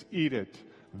 "Take this, eat it.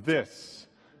 This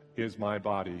is my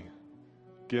body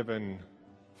given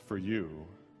for you.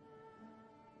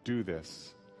 Do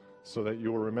this so that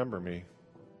you will remember me."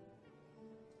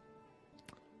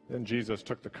 Then Jesus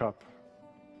took the cup.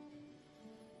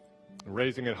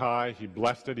 Raising it high, he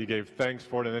blessed it, he gave thanks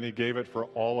for it, and then he gave it for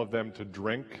all of them to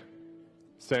drink,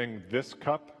 saying, "This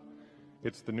cup,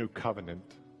 it's the new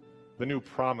covenant, the new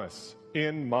promise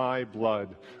in my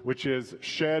blood, which is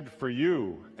shed for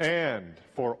you and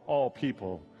for all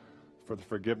people for the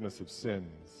forgiveness of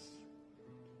sins.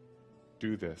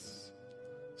 Do this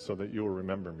so that you will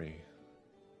remember me."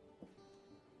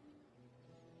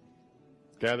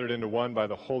 Gathered into one by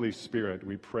the Holy Spirit,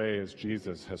 we pray as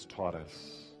Jesus has taught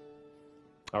us.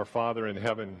 Our Father in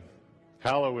heaven,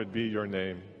 hallowed be your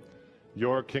name.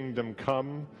 Your kingdom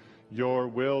come, your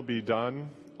will be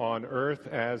done on earth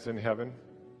as in heaven.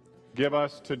 Give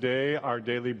us today our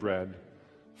daily bread.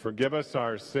 Forgive us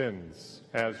our sins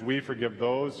as we forgive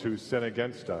those who sin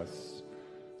against us.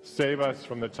 Save us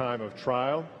from the time of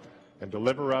trial and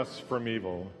deliver us from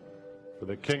evil. For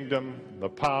the kingdom, the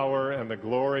power, and the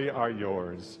glory are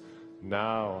yours,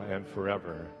 now and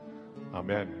forever.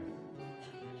 Amen.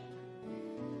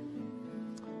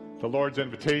 The Lord's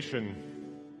invitation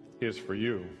is for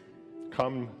you.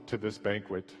 Come to this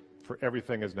banquet, for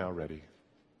everything is now ready.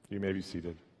 You may be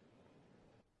seated.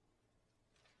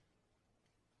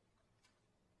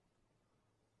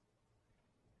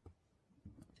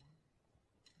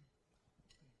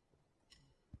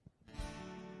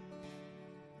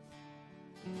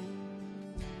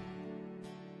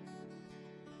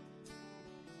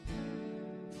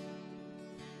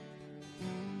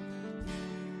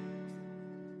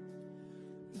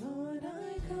 Lord,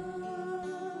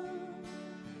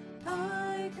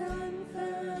 I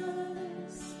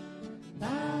confess,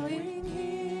 bowing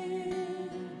here,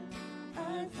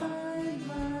 I find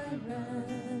my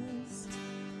rest,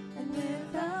 and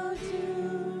without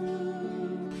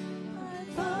you, I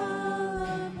fall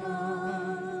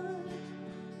apart.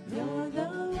 You're the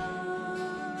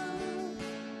love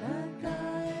that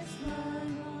guides my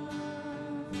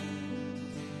heart.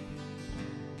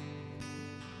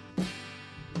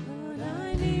 Lord, I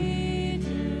need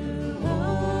you,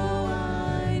 oh,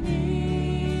 I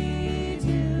need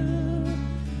you.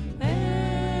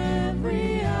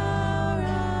 Every hour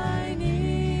I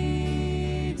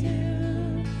need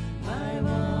you. My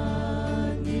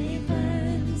one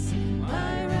defense,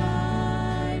 my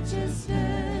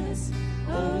righteousness.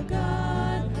 Oh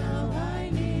God, how I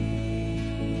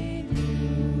need you.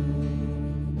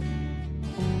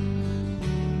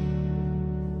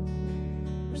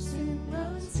 For sin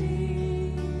runs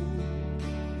deep,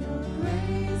 your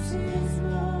grace is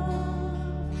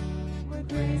more. Where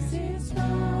grace is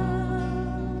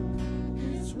found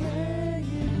is where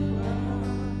you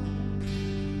are.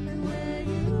 And where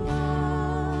you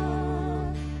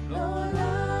are, Lord,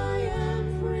 I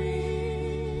am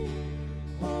free.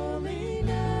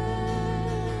 Holiness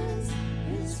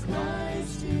is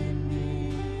Christ in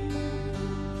me.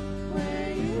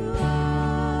 Where you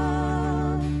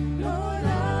are, Lord,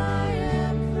 I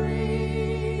am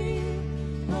free.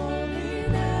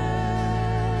 Holiness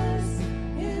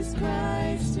is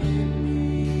Christ in me.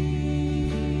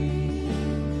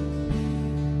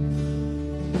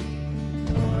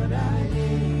 Lord, I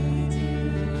need you,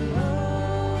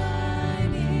 oh, I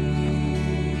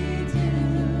need you.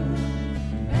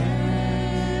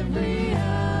 Every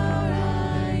hour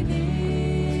I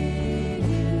need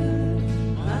you.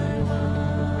 My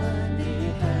one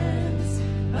defense,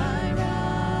 my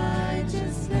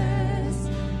righteousness.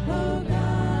 Oh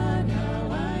God,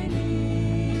 how I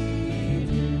need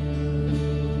you.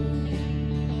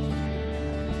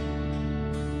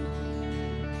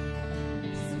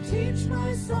 So teach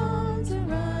my song to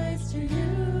rise to you.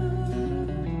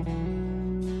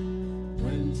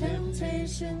 When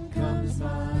temptation comes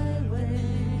my way,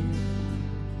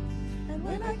 and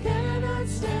when I cannot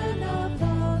stand, I'll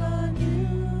fall on you.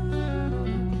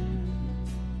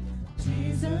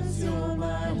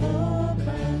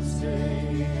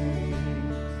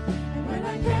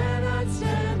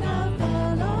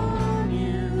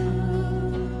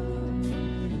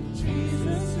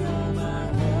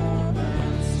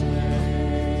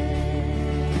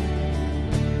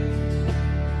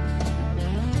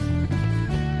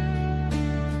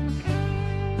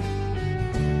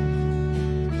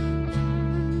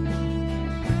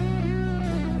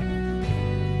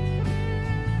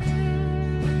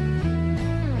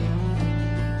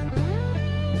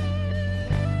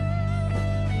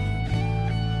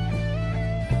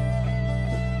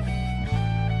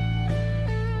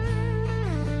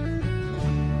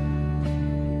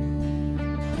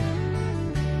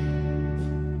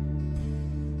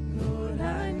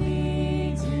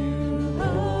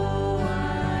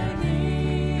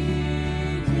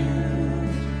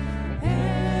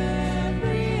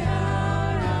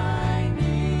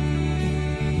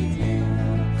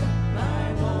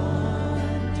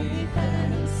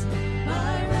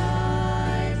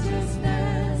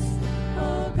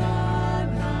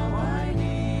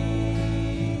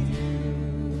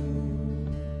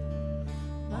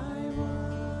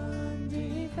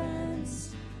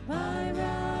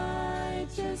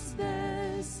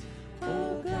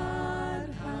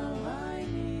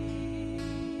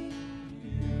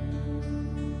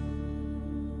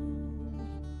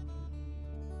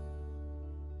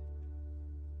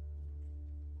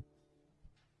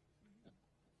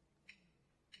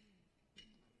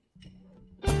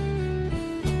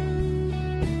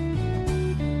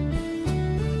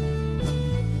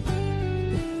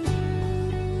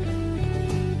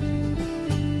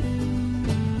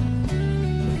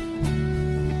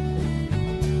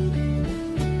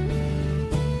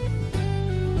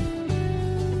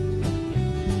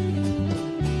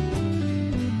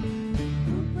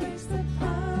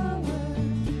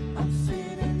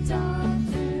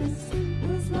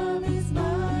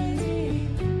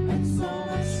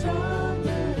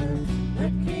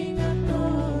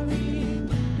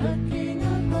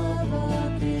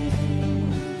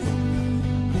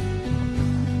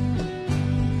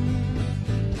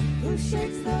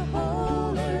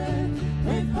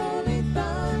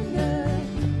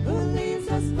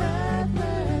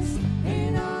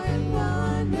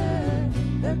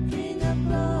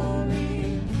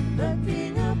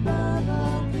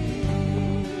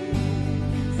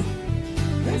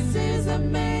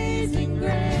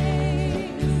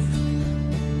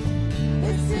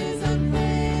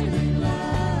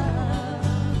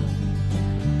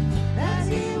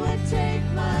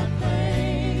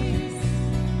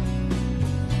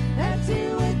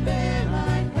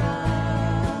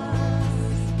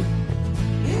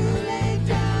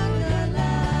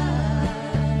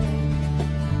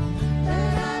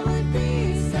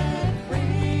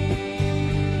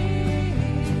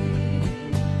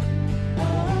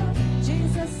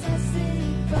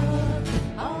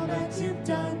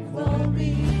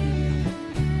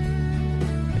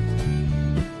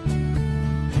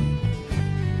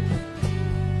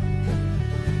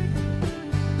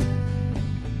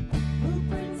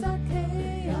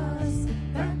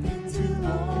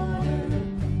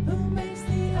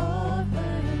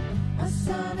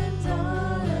 Son and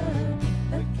daughter,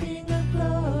 the King of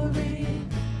glory,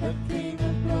 the King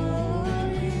of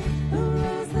glory, who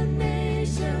rules the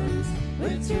nations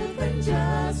with truth and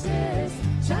justice,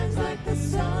 shines like the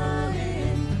sun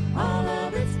in all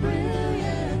of its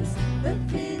brilliance, the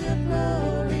King of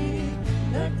glory,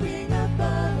 the King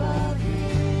above all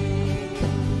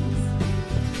kings.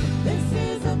 This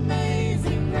is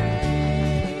amazing grace.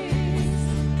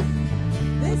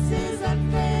 This is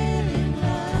unfailing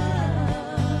love,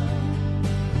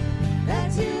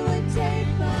 that you would take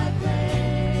my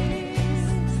place,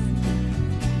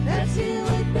 that you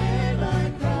would bear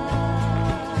my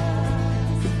cross.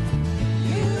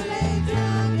 You laid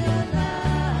down your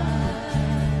life,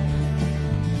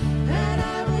 that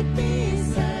I would be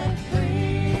set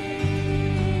free.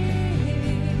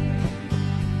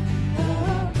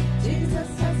 Oh, Jesus,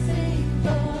 I sing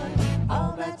for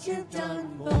all that you've done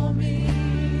for me.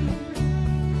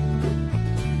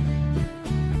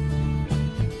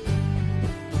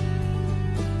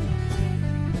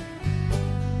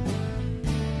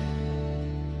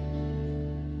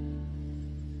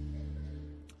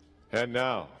 And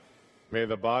now, may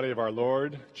the body of our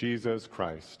Lord Jesus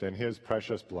Christ and his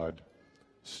precious blood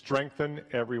strengthen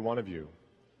every one of you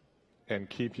and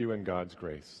keep you in God's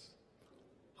grace.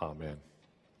 Amen.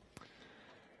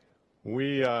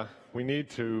 We need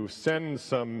to send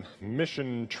some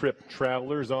mission trip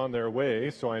travelers on their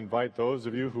way, so I invite those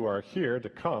of you who are here to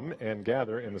come and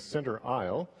gather in the center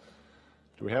aisle.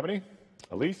 Do we have any?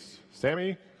 Elise?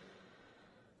 Sammy?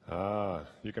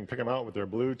 You can pick them out with their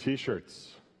blue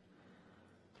T-shirts.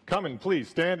 Come and please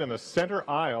stand in the center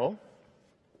aisle.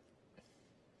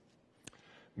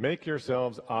 Make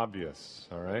yourselves obvious,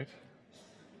 all right?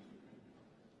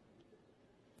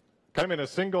 Come in a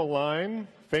single line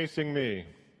facing me.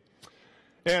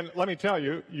 And let me tell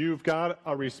you, you've got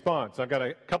a response. I've got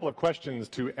a couple of questions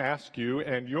to ask you,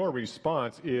 and your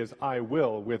response is, I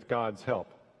will with God's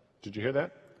help. Did you hear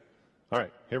that? All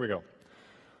right, here we go.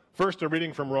 First, a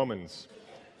reading from Romans.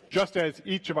 Just as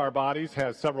each of our bodies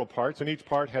has several parts, and each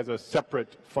part has a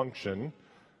separate function,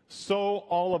 so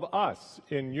all of us,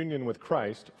 in union with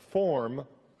Christ, form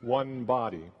one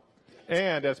body.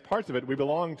 And as parts of it, we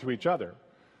belong to each other.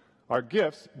 Our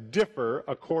gifts differ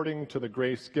according to the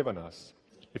grace given us.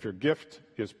 If your gift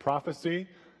is prophecy,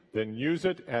 then use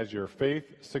it as your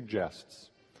faith suggests.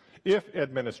 If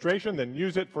administration, then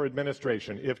use it for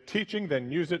administration. If teaching,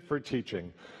 then use it for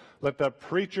teaching. Let the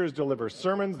preachers deliver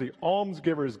sermons, the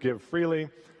almsgivers give freely,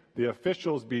 the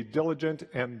officials be diligent,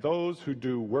 and those who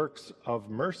do works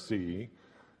of mercy,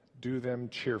 do them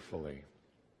cheerfully.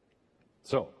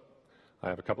 So, I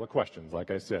have a couple of questions.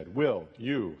 Like I said, will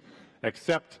you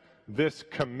accept this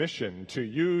commission to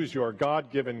use your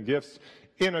God-given gifts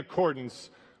in accordance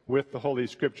with the Holy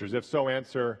Scriptures? If so,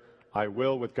 answer, I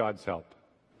will with God's help.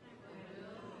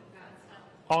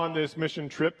 On this mission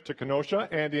trip to Kenosha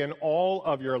and in all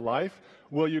of your life,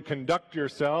 will you conduct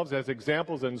yourselves as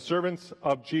examples and servants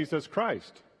of Jesus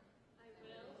Christ? I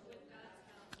will with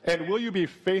God's help. And will you be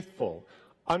faithful,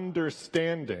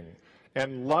 understanding,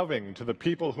 and loving to the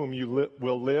people whom you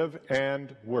will live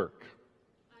and work?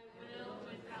 I will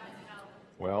with God's help.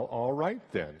 Well, all right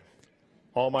then.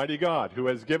 Almighty God, who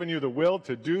has given you the will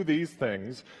to do these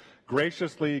things,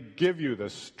 graciously give you the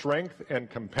strength and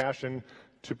compassion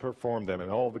to perform them. And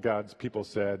all the God's people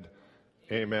said,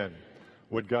 amen.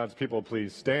 Would God's people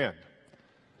please stand?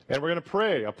 And we're going to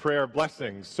pray a prayer of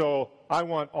blessing. So I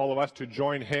want all of us to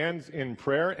join hands in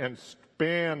prayer and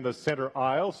span the center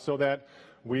aisle so that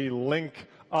we link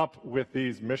up with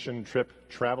these mission trip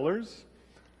travelers.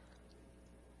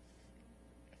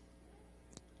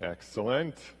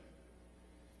 Excellent.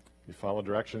 You follow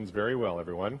directions very well,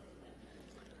 everyone.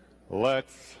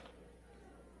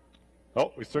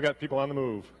 Oh, we still got people on the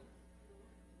move.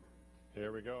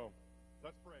 Here we go.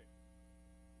 Let's pray.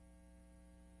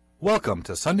 Welcome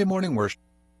to Sunday morning worship.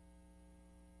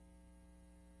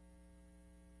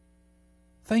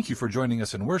 Thank you for joining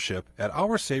us in worship at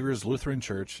Our Savior's Lutheran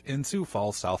Church in Sioux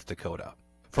Falls, South Dakota.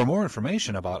 For more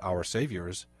information about Our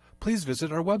Savior's, please visit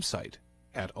our website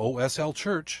at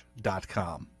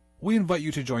oslchurch.com. We invite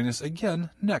you to join us again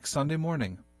next Sunday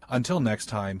morning. Until next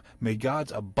time, may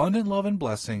God's abundant love and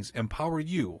blessings empower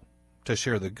you to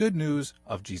share the good news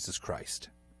of Jesus Christ.